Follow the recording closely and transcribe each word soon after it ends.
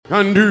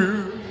can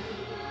do.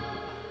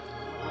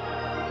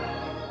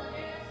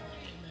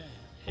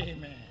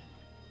 Amen.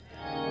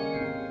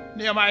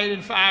 Nehemiah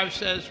 8:5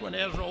 says, when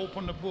Ezra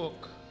opened the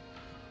book,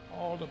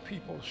 all the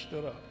people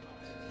stood up.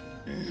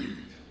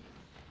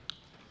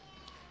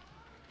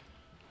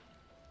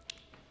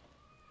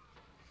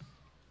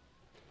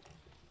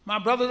 My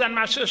brothers and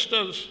my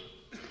sisters,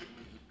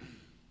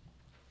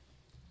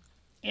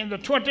 in the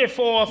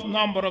 24th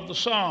number of the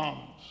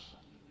Psalms,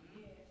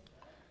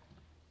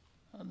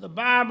 the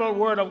Bible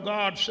Word of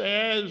God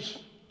says,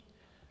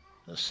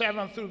 the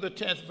 7th through the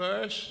 10th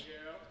verse,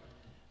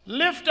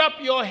 lift up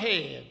your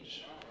heads,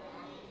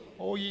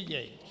 O ye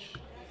gates.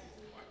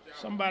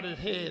 Somebody's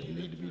head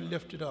need to be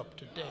lifted up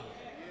today.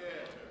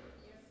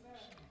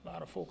 A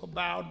lot of folk are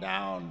bowed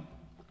down.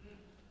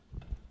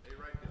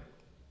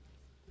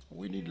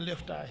 We need to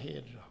lift our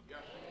heads up.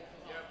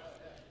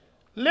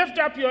 Lift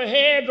up your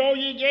heads, O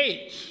ye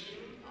gates,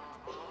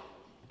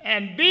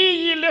 and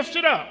be ye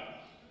lifted up,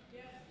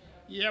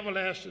 ye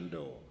everlasting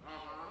door.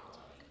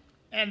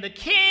 And the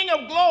King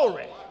of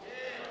glory,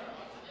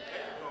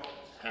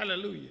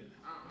 hallelujah,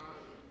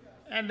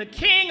 and the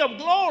King of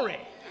glory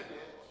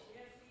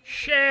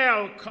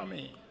shall come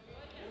in.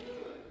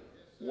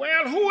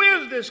 Well, who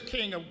is this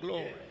King of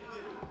glory?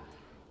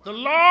 The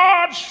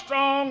Lord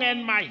strong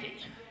and mighty,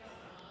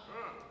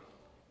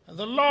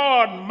 the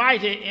Lord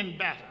mighty in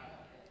battle.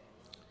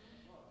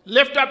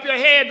 Lift up your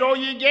heads, O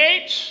ye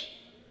gates,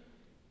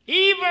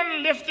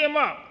 even lift them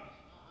up,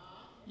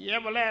 ye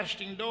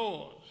everlasting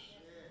doors,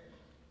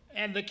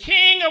 and the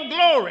King of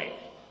glory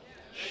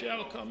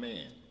shall come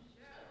in.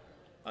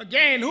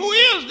 Again, who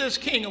is this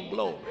King of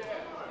glory?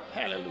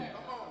 Hallelujah.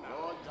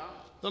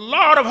 The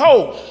Lord of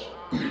hosts.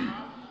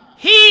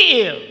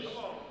 He is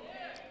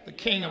the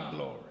King of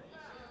glory.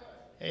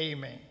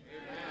 Amen.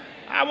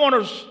 I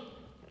want to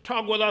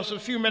talk with us a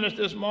few minutes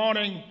this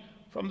morning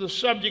from the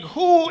subject,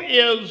 who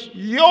is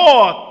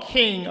your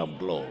King of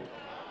glory?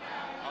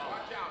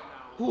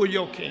 Who is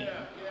your King?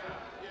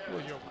 Who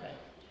is your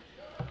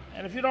King?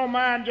 And if you don't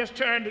mind, just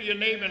turn to your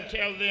neighbor and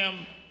tell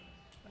them,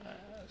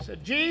 say,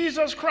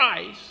 Jesus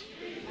Christ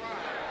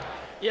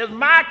is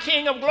my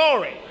King of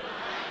glory.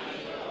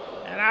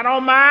 And I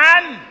don't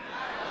mind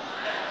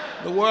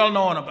the world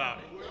knowing about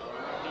it.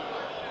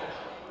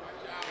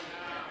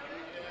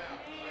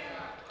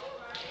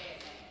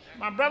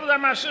 My brothers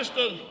and my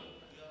sisters,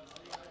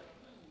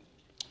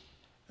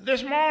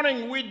 this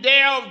morning we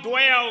delve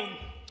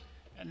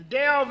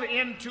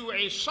into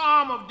a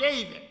Psalm of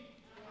David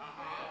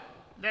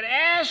that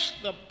asks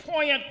the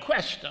poignant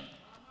question,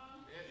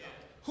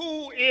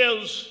 who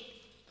is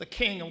the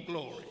King of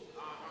glory?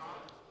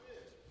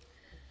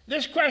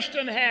 This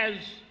question has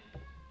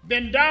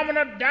been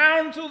dominant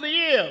down through the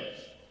years.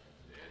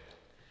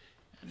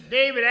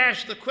 David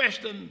asked the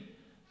question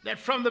that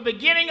from the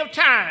beginning of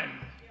time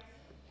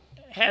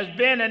has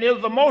been and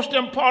is the most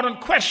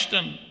important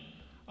question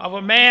of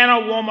a man,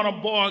 a woman, a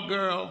boy, a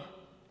girl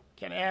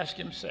can ask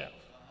himself.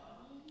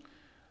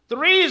 The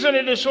reason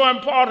it is so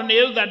important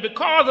is that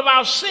because of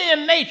our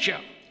sin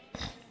nature,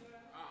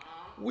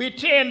 we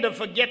tend to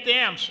forget the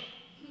answer.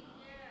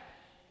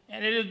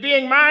 And it is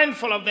being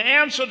mindful of the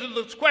answer to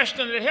this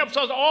question that helps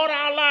us order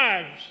our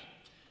lives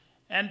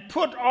and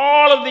put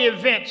all of the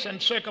events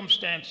and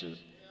circumstances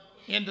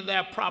into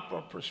their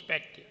proper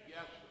perspective.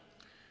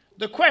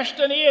 The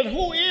question is,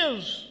 who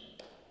is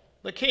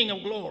the King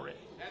of glory?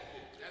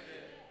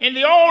 In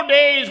the old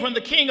days, when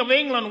the King of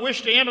England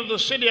wished to enter the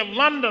city of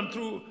London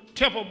through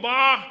Temple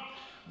Bar,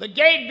 the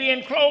gate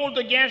being closed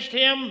against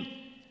him,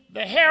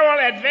 the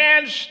herald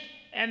advanced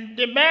and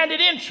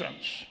demanded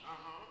entrance.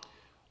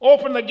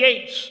 Open the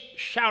gates,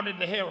 shouted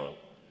the herald.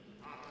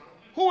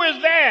 Who is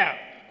there?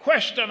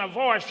 Questioned a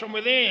voice from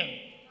within.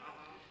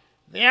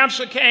 The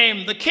answer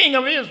came, the King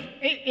of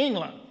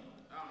England.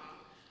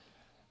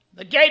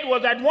 The gate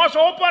was at once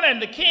open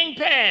and the king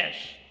passed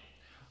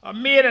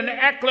amid an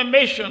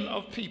acclamation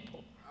of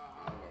people.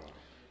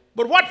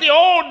 But what the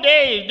old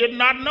days did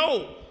not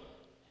know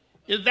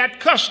is that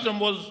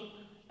custom was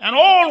an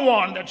old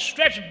one that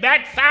stretched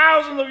back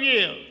thousands of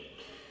years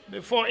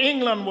before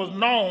England was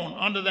known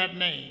under that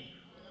name.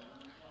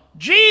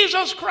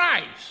 Jesus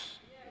Christ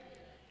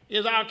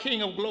is our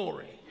King of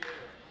glory.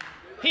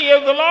 He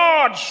is the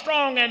Lord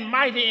strong and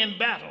mighty in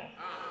battle.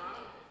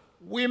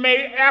 We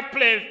may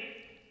aptly,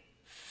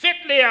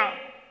 fitly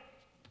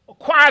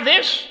acquire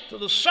this to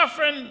the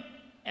suffering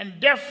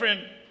and death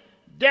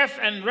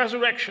and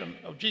resurrection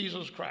of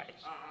Jesus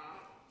Christ.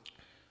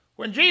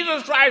 When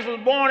Jesus Christ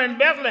was born in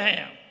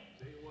Bethlehem,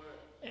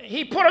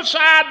 he put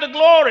aside the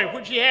glory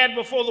which he had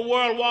before the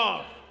world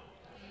was.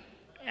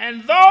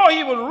 And though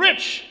he was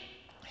rich,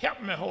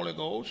 help me, Holy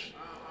Ghost,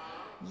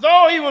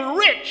 though he was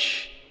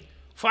rich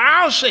for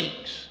our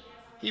sakes,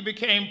 he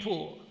became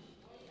poor.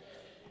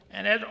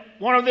 And as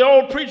one of the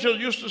old preachers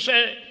used to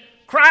say,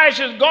 Christ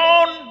has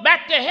gone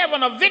back to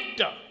heaven a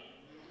victor,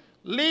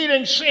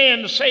 leading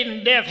sin,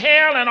 Satan, death,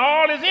 hell, and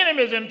all his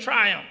enemies in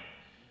triumph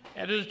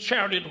at his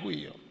chariot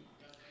wheel.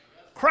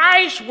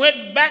 Christ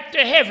went back to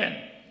heaven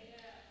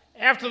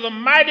after the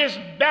mightiest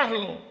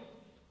battle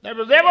that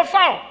was ever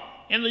fought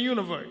in the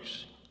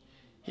universe.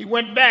 He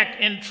went back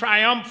in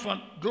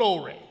triumphant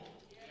glory.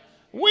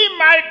 We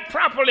might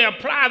properly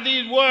apply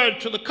these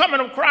words to the coming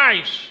of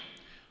Christ,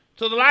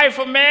 to the life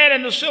of man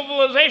and the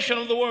civilization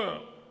of the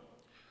world.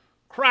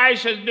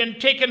 Christ has been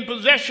taking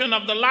possession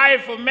of the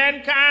life of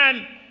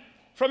mankind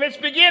from its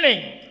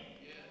beginning.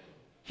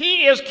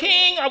 He is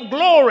King of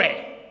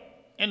glory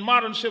in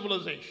modern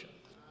civilization.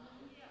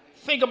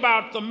 Think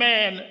about the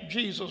man,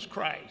 Jesus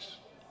Christ.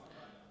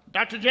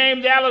 Dr.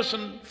 James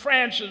Allison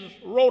Francis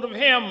wrote of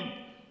him,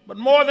 but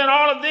more than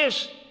all of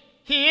this,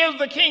 he is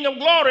the King of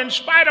glory in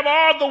spite of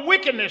all the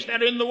wickedness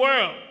that is in the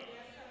world.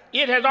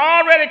 It has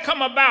already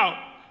come about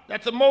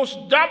that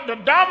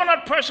the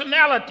dominant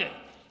personality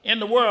in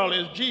the world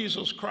is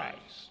Jesus Christ.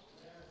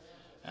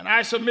 And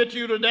I submit to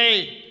you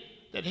today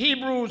that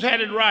Hebrews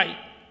had it right.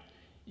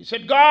 He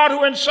said, God,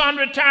 who in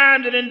sundry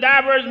times and in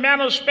divers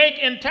manners spake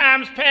in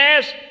times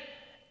past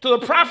to the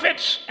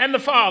prophets and the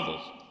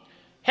fathers,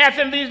 hath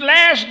in these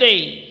last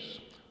days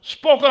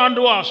spoken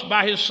unto us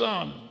by his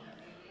Son,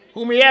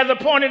 whom he hath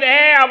appointed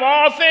heir of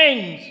all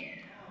things,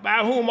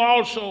 by whom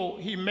also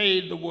he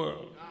made the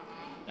world.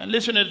 And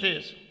listen to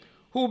this.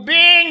 Who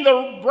being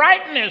the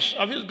brightness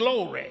of his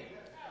glory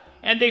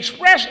and the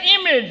express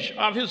image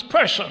of his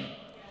person,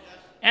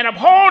 and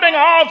upholding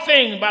all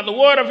things by the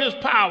word of his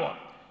power,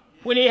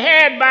 when he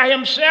had by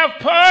himself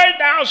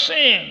purged our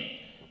sin,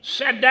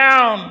 sat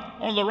down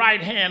on the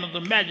right hand of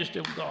the majesty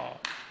of God.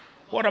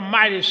 What a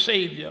mighty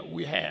Savior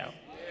we have.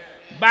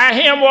 By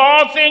him were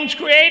all things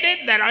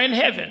created that are in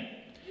heaven,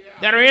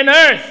 that are in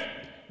earth,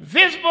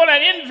 visible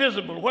and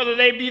invisible, whether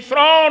they be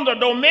thrones or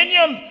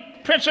dominion,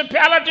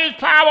 principalities,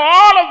 power,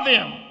 all of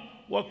them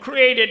were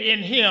created in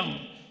him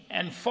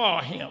and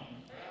for him.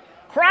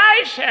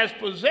 Christ has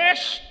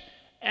possessed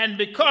and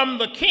become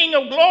the King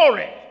of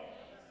glory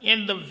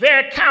in the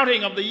very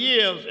counting of the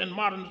years in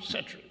modern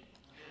century.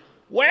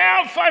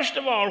 Well, first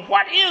of all,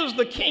 what is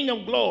the King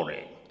of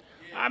glory?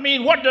 I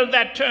mean, what does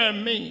that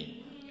term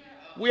mean?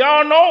 We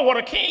all know what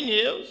a king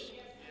is.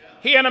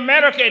 Here in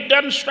America, it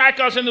doesn't strike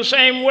us in the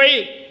same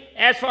way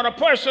as for a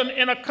person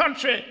in a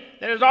country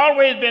that has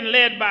always been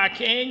led by a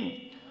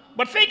king.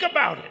 But think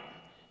about it.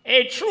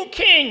 A true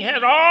king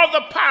has all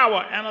the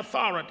power and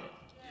authority.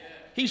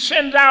 He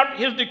sends out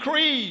his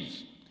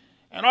decrees,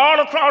 and all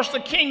across the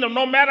kingdom,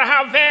 no matter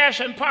how vast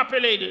and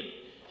populated,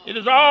 it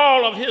is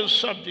all of his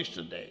subjects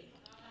today.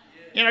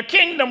 In a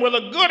kingdom with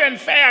a good and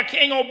fair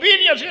king,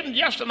 obedience isn't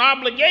just an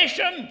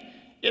obligation,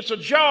 it's a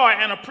joy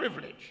and a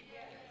privilege.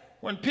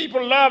 When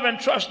people love and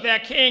trust their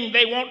king,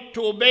 they want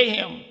to obey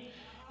him,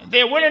 and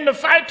they're willing to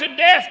fight to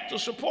death to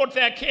support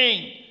their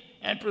king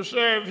and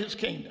preserve his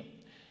kingdom.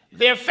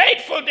 They're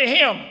faithful to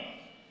him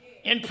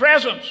in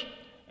presence,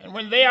 and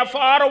when they are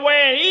far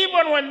away, and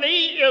even when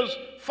he is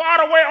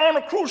far away on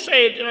a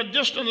crusade in a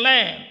distant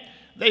land,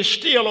 they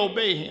still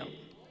obey him.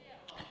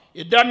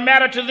 It doesn't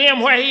matter to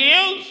them where he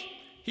is,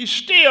 he's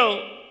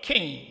still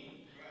king,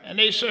 and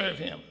they serve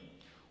him.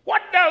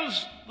 What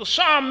does the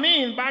psalm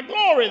mean by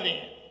glory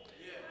then?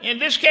 In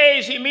this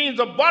case, he means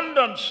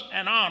abundance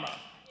and honor.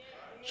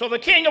 So the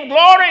King of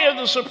glory is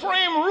the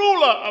supreme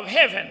ruler of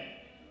heaven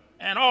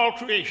and all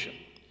creation.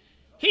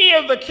 He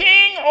is the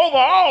king over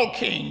all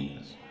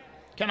kings.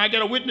 Can I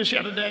get a witness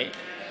here today?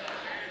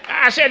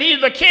 I said he's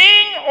the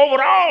king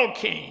over all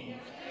kings.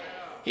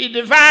 He's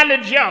divinely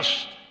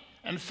just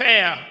and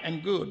fair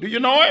and good. Do you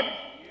know him?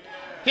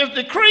 His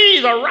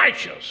decrees are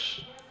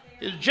righteous.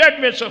 His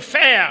judgments are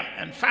fair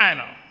and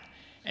final.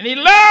 And he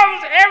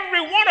loves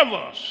every one of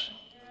us.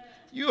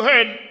 You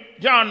heard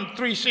John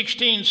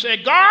 3:16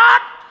 say,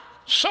 God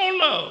so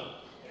loved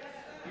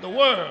the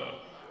world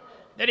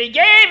that he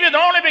gave his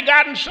only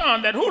begotten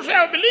Son, that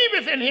whosoever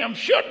believeth in him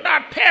should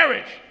not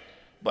perish,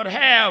 but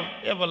have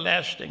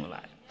everlasting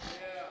life.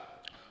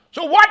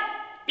 So what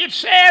it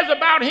says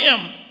about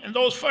him in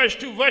those first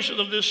two verses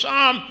of this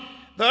psalm,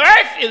 the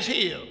earth is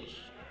his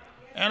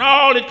and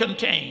all it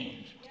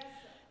contains.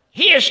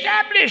 He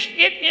established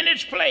it in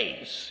its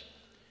place.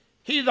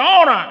 He's the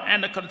owner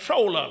and the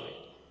control of it.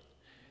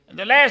 In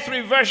the last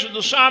three verses,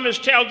 the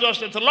psalmist tells us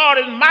that the Lord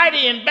is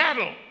mighty in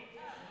battle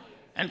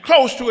and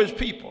close to his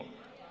people.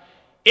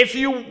 If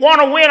you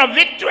want to win a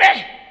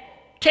victory,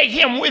 take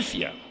him with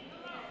you,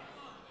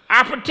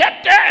 our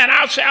protector and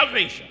our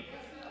salvation.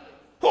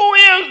 Who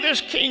is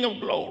this King of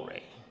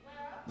glory?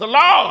 The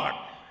Lord,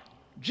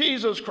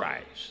 Jesus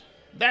Christ.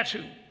 That's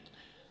who.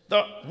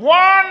 The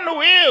one who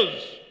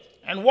is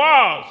and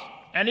was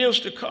and is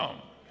to come.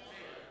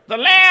 The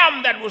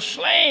Lamb that was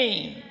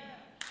slain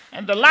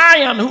and the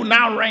Lion who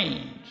now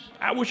reigns.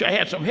 I wish I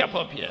had some help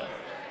up here.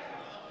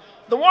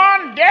 The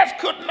one death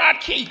could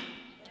not keep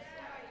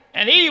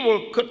and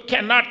evil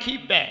cannot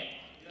keep back.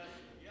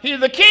 He's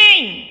the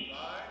King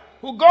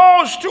who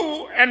goes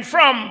to and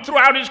from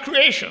throughout his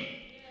creation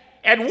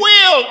at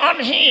will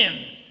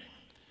unhinged.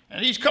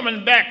 And he's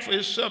coming back for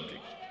his subjects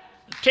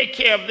to take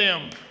care of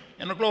them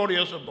in a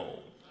glorious abode.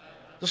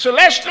 The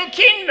celestial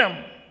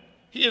kingdom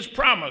he has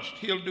promised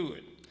he'll do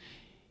it.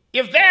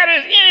 If there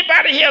is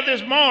anybody here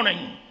this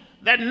morning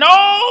that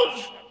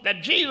knows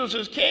that Jesus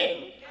is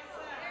king,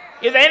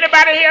 Is there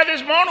anybody here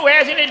this morning who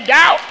has any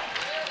doubt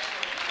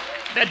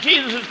that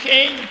Jesus is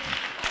king?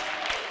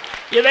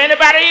 Is there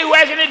anybody who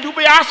has any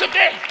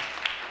dubiosity?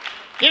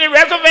 Any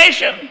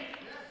reservation?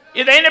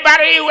 Is there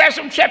anybody who has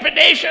some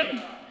trepidation?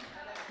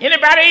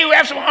 Anybody who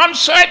has some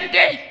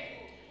uncertainty?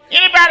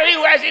 Anybody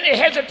who has any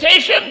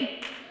hesitation?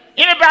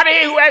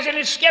 Anybody who has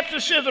any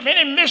skepticism,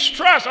 any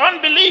mistrust,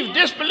 unbelief,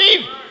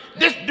 disbelief,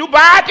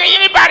 dubiety?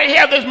 Anybody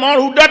here this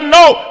morning who doesn't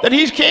know that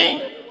he's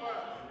king?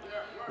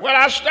 Well,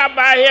 I stopped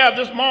by here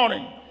this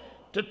morning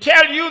to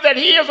tell you that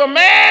he is a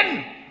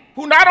man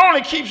who not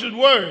only keeps his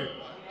word,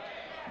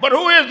 but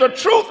who is the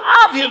truth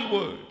of his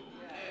word.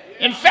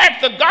 In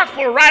fact, the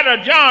gospel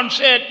writer John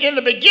said, in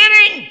the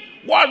beginning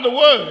was the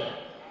Word,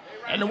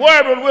 and the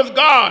Word was with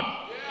God,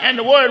 and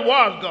the Word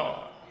was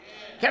God.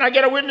 Can I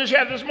get a witness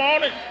here this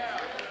morning?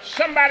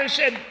 Somebody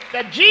said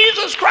that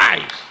Jesus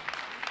Christ,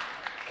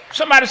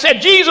 somebody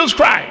said Jesus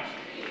Christ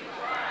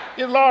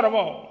is Lord of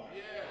all.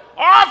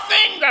 All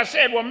things, I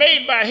said, were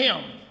made by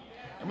him,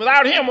 and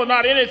without him was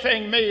not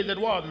anything made that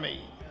was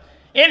made.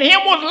 In him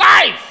was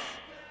life,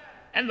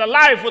 and the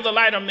life was the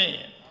light of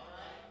men.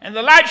 And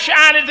the light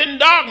shineth in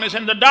darkness,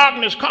 and the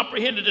darkness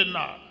comprehended it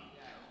not.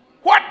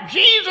 What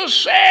Jesus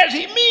says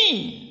he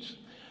means,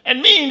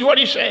 and means what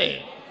he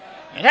says,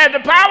 and has the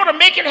power to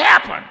make it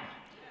happen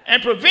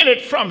and prevent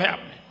it from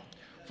happening.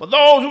 For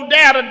those who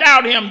dare to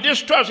doubt him,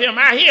 distrust him,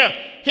 I hear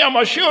him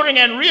assuring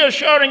and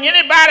reassuring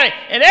anybody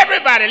and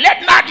everybody,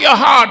 let not your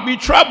heart be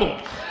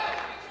troubled.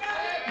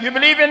 You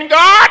believe in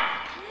God?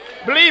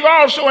 Believe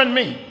also in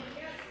me.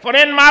 For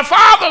in my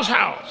Father's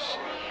house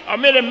are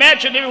many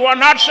mansions. If it were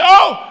not so,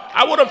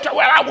 I would have told,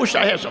 well, I wish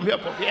I had some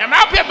help up here. I'm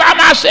up here by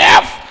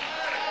myself.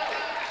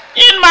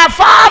 In my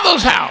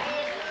Father's house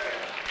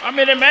are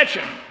many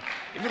mansions.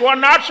 If it were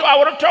not so, I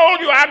would have told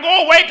you, I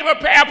go away to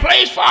prepare a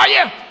place for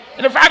you.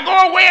 And if I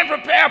go away and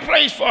prepare a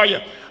place for you,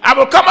 I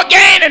will come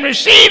again and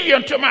receive you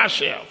unto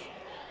myself,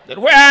 that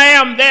where I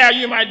am, there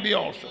you might be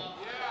also.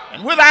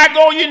 And whither I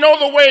go, ye know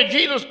the way.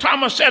 Jesus,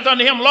 Thomas saith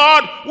unto him,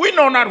 Lord, we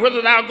know not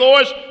whither thou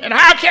goest, and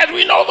how can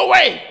we know the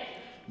way?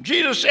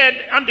 Jesus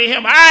said unto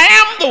him,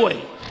 I am the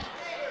way.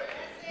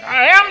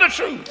 I am the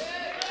truth.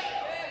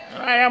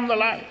 And I am the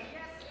life.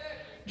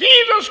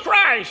 Jesus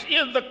Christ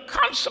is the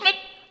consummate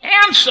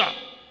answer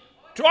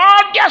to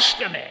all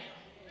destiny.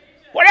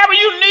 Whatever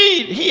you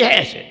need, he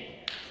has it.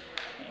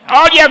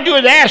 All you have to do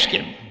is ask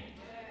him.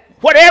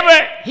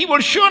 Whatever, he will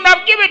sure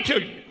enough give it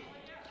to you.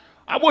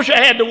 I wish I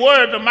had the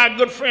words of my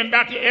good friend,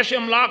 Dr.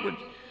 S.M. Lockridge.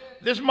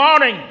 This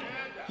morning,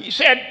 he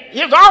said,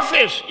 his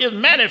office is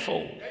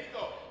manifold.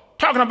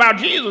 Talking about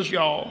Jesus,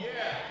 y'all.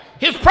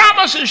 His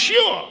promise is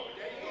sure.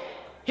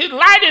 His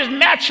light is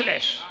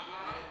matchless.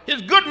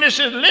 His goodness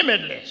is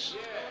limitless.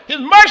 His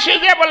mercy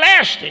is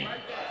everlasting.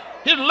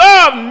 His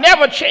love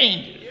never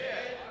changes.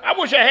 I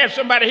wish I had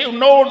somebody who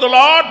knows the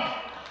Lord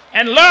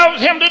and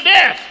loves him to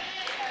death.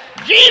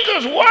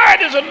 Jesus'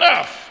 word is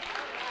enough.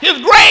 His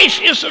grace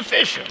is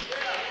sufficient.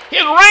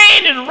 His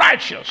reign is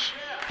righteous.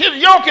 His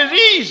yoke is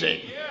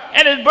easy,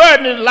 and his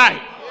burden is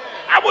light.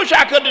 I wish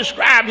I could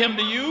describe him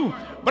to you,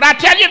 but I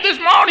tell you this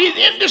morning,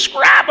 he's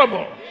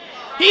indescribable.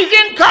 He's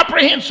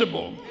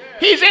incomprehensible.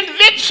 He's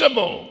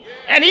invincible,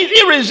 and he's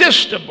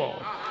irresistible.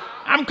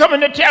 I'm coming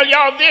to tell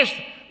y'all this,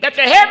 that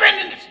the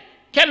heavens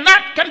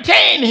cannot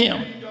contain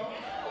him,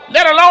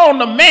 let alone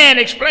the man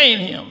explain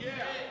him.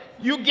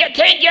 You can't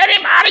get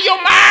him out of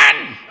your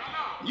mind.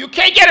 You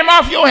can't get him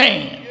off your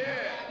hand.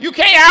 You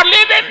can't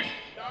outlive him,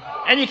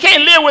 and you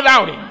can't live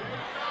without him.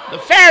 The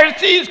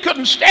Pharisees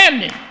couldn't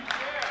stand him,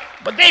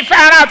 but they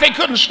found out they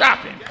couldn't stop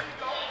him.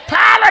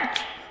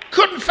 Pilate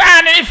couldn't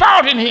find any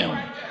fault in him.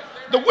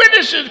 The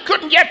witnesses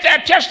couldn't get their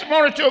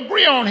testimony to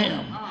agree on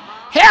him.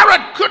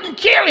 Herod couldn't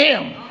kill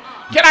him.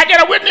 Can I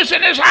get a witness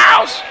in this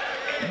house?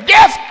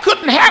 Death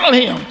couldn't handle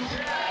him.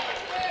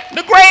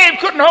 The grave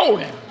couldn't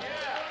hold him.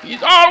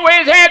 He's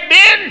always had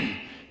been,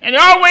 and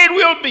he always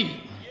will be.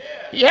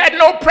 He had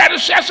no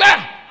predecessor,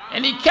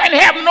 and he can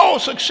have no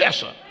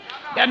successor.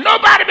 There's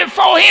nobody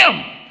before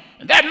him,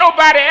 and there's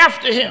nobody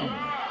after him.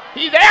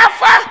 He's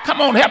Alpha,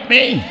 come on, help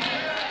me,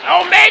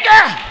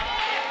 Omega,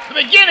 the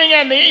beginning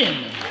and the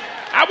end.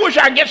 I wish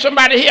I could get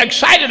somebody here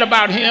excited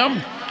about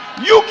him.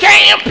 You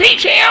can't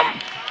impeach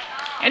him,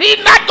 and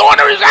he's not going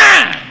to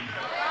resign.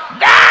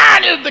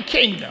 Thine is the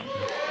kingdom,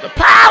 the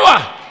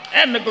power,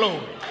 and the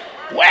glory.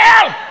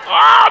 Well,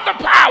 all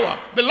the power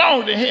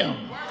belongs to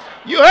him.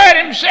 You heard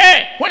him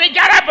say, when he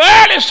got up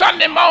early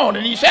Sunday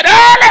morning, he said,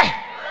 early,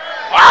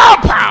 all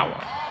power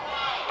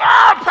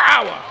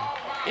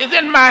is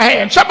in my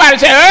hand. Somebody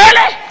say,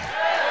 early,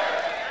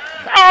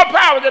 all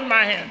power is in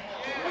my hand.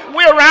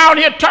 We're around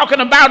here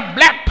talking about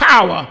black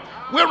power.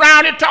 We're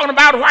around here talking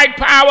about white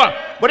power.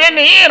 But in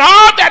the end,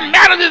 all that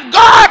matters is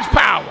God's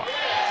power.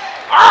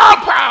 All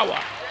power.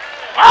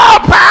 All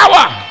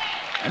power.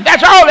 And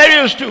that's all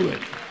there is to it.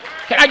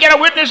 Can I get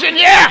a witness in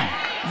here?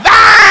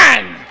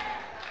 Thine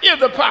is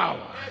the power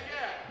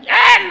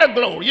and the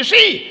glory. You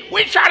see,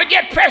 we try to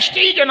get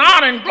prestige and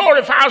honor and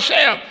glory for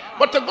ourselves,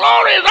 but the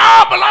glory is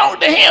all belongs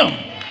to him.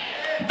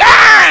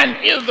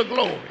 Thine is the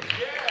glory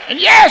And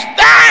yes,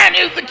 thine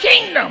is the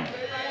kingdom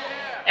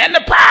and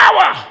the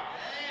power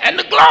and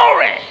the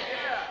glory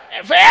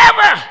and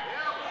forever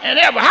and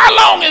ever. How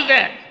long is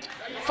that?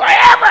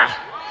 Forever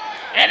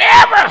and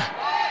ever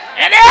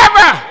and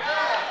ever,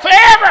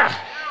 forever.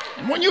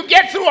 And when you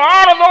get through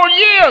all of those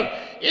years,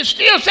 it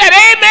still said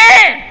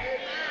amen,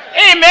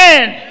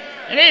 amen,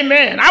 and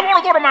amen. I want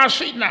to go to my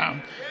seat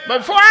now. But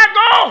before I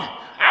go,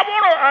 I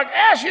want to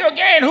ask you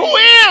again, who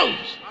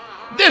is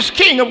this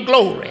King of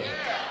glory?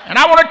 And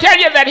I want to tell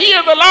you that he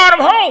is the Lord of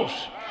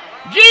hosts,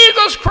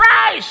 Jesus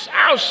Christ,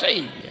 our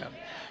Savior.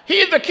 He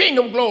is the King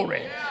of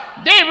glory.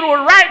 David was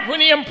right when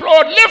he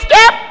implored, lift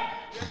up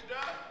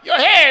your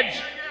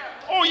heads,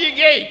 O ye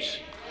gates,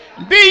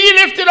 and be ye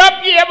lifted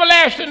up, ye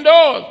everlasting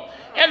doors,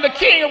 and the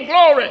King of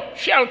glory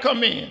shall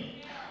come in.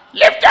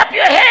 Lift up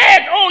your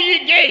head, O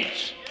ye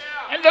gates,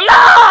 and the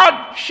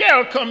Lord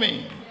shall come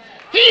in.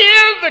 He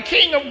is the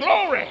King of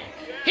glory.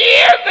 He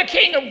is the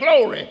King of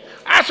glory.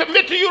 I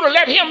submit to you to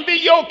let him be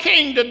your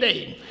king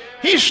today.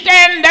 He's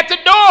standing at the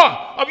door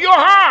of your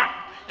heart,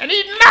 and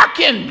he's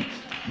knocking.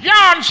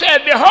 John said,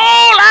 behold,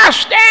 I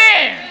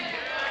stand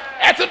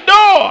at the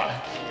door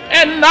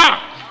and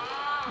knock.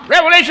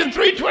 Revelation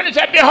 3:20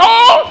 said,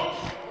 behold,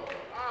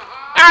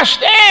 I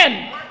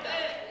stand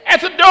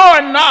at the door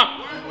and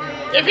knock.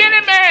 If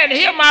any man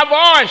hear my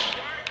voice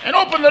and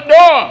open the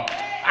door,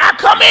 I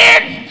come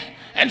in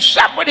and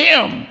sup with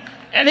him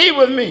and he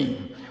with me.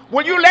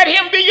 Will you let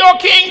him be your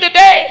king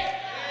today?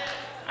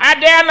 I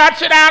dare not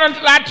sit down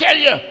until I tell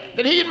you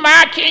that he's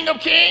my King of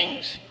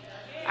kings.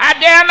 I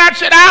dare not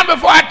sit down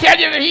before I tell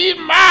you that he's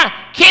my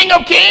King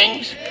of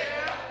kings.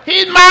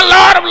 He's my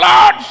Lord of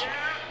lords.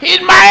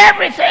 He's my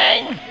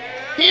everything.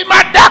 He's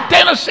my doctor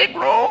in a sick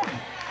room,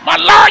 my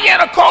lawyer in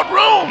a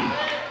courtroom,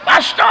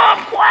 my storm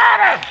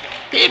quieter.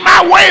 He's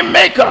my way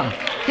maker.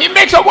 He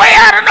makes a way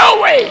out of no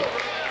way.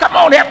 Come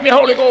on, help me,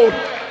 Holy Ghost.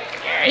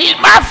 He's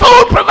my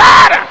food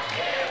provider.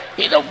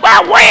 He's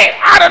my way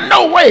out of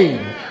no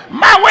way.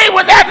 My way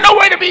when there's no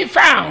way to be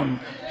found.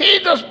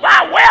 He's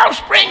my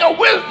wellspring of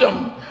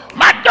wisdom,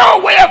 my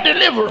doorway of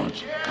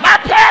deliverance, my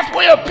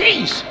pathway of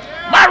peace,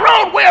 my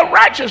roadway of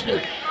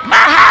righteousness, my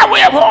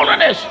highway of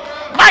holiness,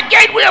 my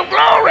gateway of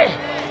glory,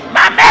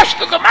 my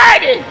master the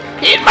mighty.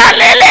 He's my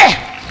lily.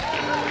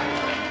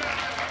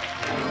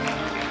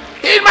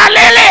 He's my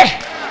lily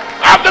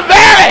of the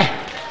valley.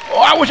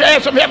 Oh, I wish I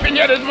had some help in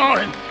here this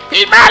morning.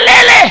 He's my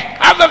lily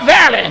of the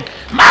valley,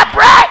 my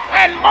bright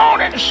and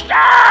morning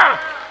star.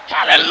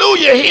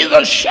 Hallelujah. He's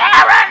a shelter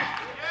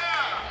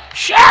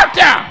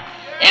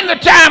in the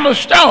time of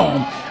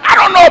storm. I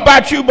don't know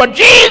about you, but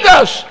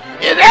Jesus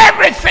is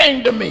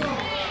everything to me.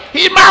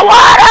 He's my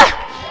water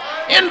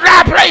in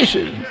dry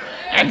places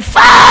and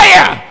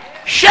fire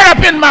shut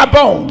up in my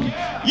bones.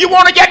 You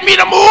want to get me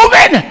to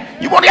moving?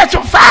 You want to get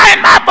some fire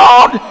in my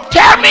bones?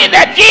 Tell me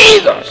that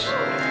Jesus.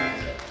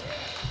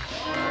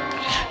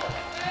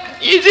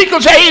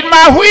 Ezekiel said he's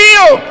my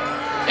wheel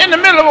in the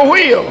middle of a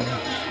wheel,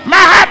 my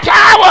high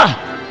tower,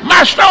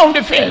 my strong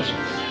defense.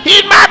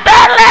 He's my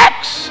battle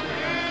axe,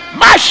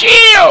 my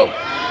shield,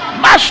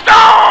 my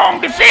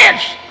strong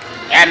defense,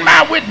 and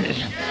my witness.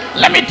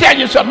 Let me tell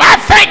you something. I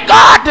thank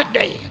God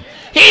today.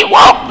 He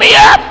woke me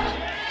up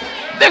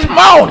this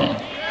morning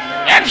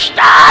and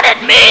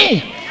started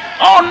me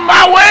on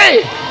my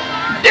way.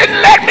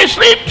 Didn't let me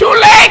sleep too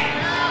late.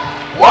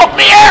 Woke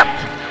me up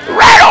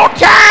right on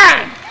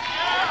time.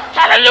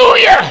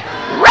 Hallelujah.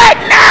 Right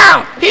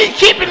now, he's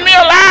keeping me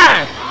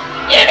alive.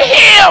 In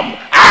him,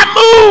 I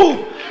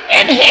move.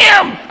 In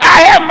him,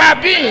 I have my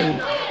being.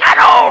 I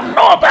don't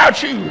know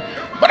about you,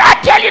 but I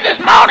tell you this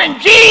morning,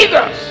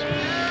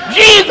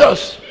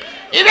 Jesus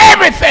is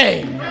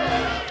everything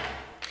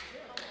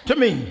to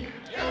me.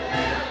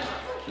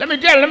 Let me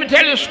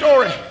tell you a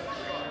story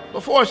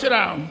before I sit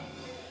down.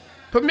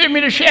 Permit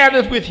me to share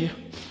this with you.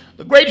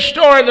 The great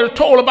story that is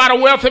told about a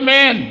wealthy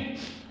man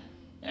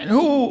and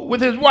who,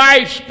 with his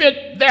wife,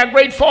 spent their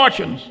great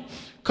fortunes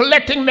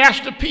collecting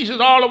masterpieces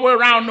all the way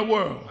around the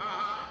world.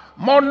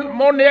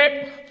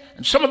 Monet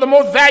and some of the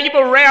most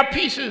valuable rare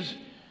pieces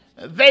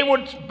they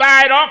would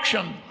buy at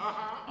auction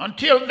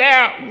until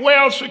their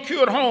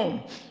well-secured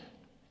home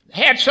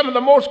had some of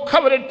the most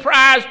coveted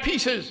prize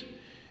pieces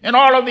in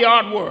all of the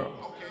art world.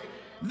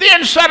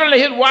 Then suddenly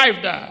his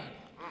wife died.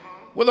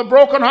 With a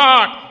broken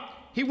heart,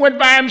 he went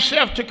by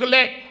himself to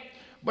collect,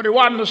 but it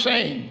wasn't the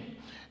same.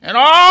 And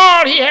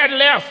all he had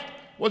left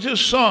was his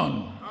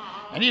son.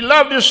 And he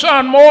loved his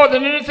son more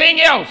than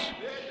anything else.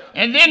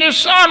 And then his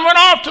son went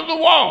off to the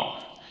war.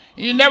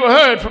 He never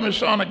heard from his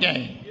son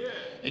again,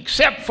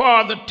 except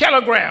for the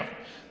telegraph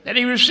that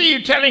he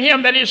received telling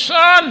him that his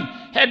son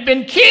had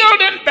been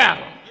killed in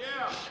battle.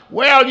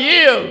 Well,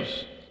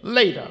 years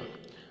later,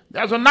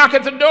 there's a knock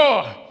at the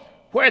door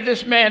where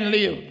this man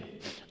lived.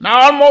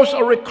 Now, almost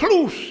a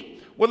recluse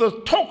with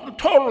a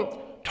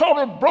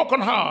total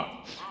broken heart.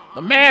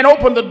 The man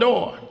opened the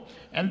door,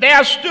 and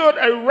there stood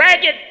a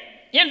ragged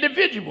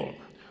individual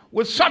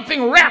with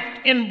something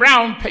wrapped in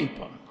brown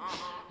paper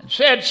and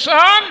said,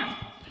 "Son,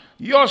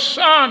 your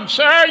son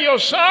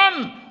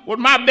was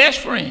my best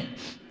friend.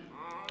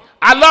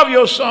 I love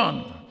your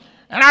son.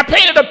 And I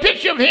painted a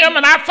picture of him,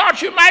 and I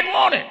thought you might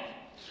want it.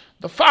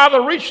 The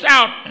father reached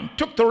out and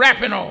took the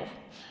wrapping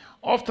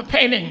off the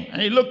painting,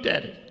 and he looked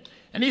at it.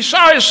 And he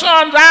saw his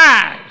son's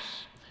eyes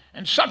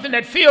and something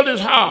that filled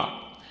his heart,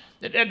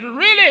 that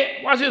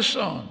really was his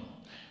son.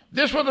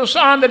 This was the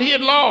son that he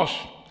had lost,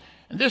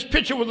 and this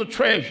picture was a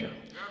treasure.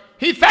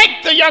 He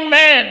thanked the young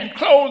man and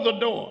closed the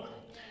door.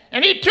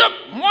 And he took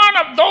one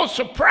of those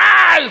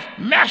surprise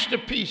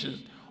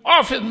masterpieces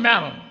off his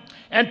mantle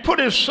and put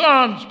his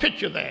son's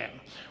picture there.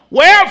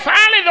 Well,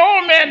 finally the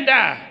old man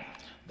died.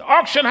 The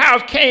auction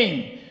house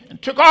came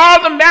and took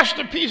all the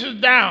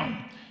masterpieces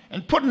down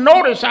and put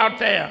notice out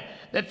there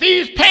that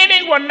these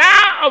paintings were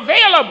now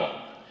available.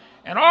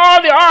 And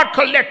all the art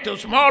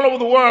collectors from all over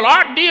the world,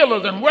 art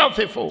dealers and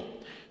wealthy folk,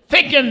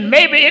 thinking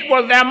maybe it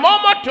was their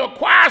moment to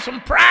acquire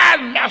some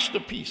prized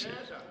masterpieces.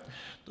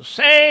 The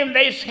same,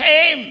 they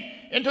came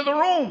into the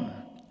room,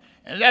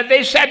 and as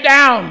they sat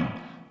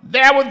down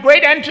there with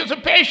great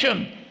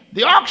anticipation,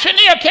 the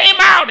auctioneer came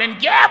out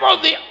and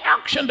gavelled the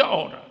auction to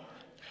order.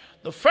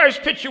 The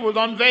first picture was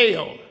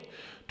unveiled.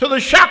 To the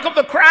shock of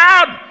the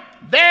crowd,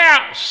 there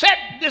set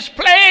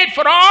displayed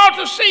for all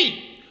to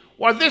see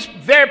was this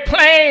very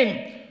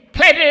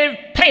plaintive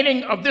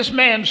painting of this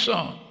man's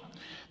son.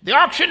 The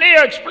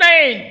auctioneer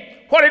explained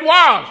what it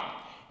was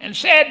and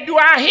said, "Do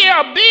I hear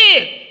a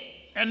bid?"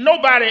 And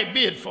nobody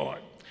bid for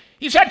it.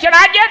 He said, "Can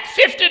I get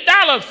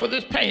 $50 for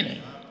this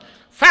painting?"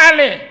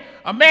 Finally,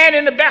 a man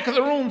in the back of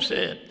the room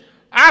said,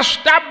 "I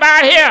stopped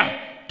by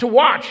here to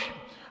watch.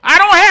 I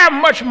don't have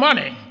much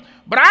money,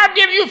 but I'll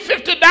give you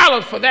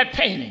 $50 for that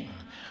painting."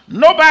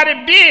 Nobody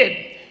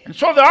bid. And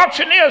so the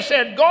auctioneer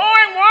said,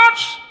 "Going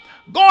once,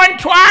 going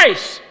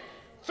twice,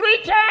 3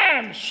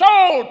 times,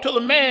 sold," to the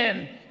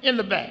man in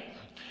the back.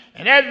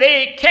 And as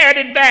they carried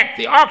it back,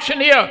 the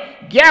auctioneer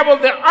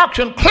gavelled the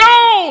auction,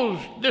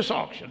 closed this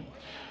auction.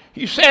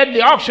 He said,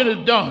 "The auction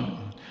is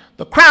done."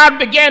 The crowd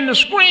began to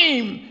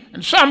scream,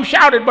 and some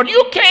shouted, "But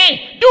you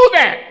can't do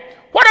that.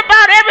 What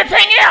about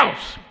everything else?"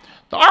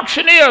 The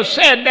auctioneer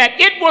said that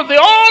it was the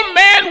old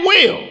man's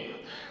will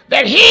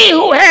that he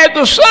who had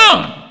the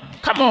son,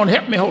 come on,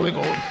 help me, Holy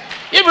Ghost.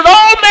 It was the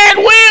old man's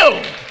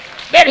will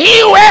that he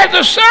who has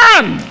the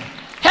son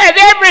has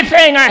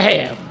everything I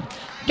have.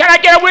 Can I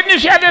get a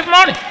witness here this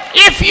morning?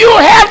 If you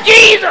have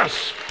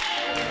Jesus,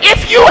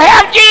 if you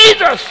have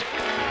Jesus,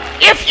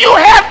 if you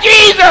have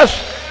Jesus,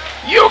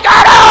 you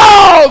got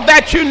all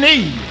that you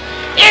need.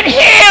 In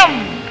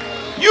him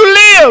you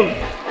live,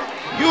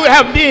 you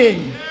have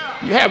being,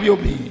 you have your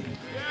being.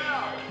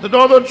 The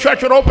door of the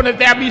church would open if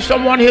there be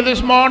someone here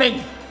this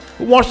morning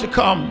who wants to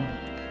come.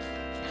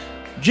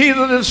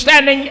 Jesus is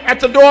standing at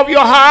the door of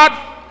your heart,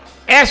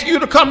 asking you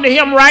to come to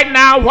him right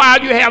now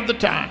while you have the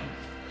time.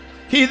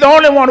 He's the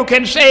only one who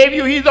can save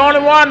you. He's the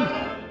only one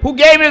who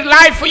gave his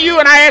life for you,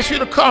 and I ask you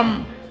to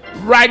come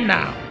right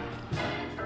now.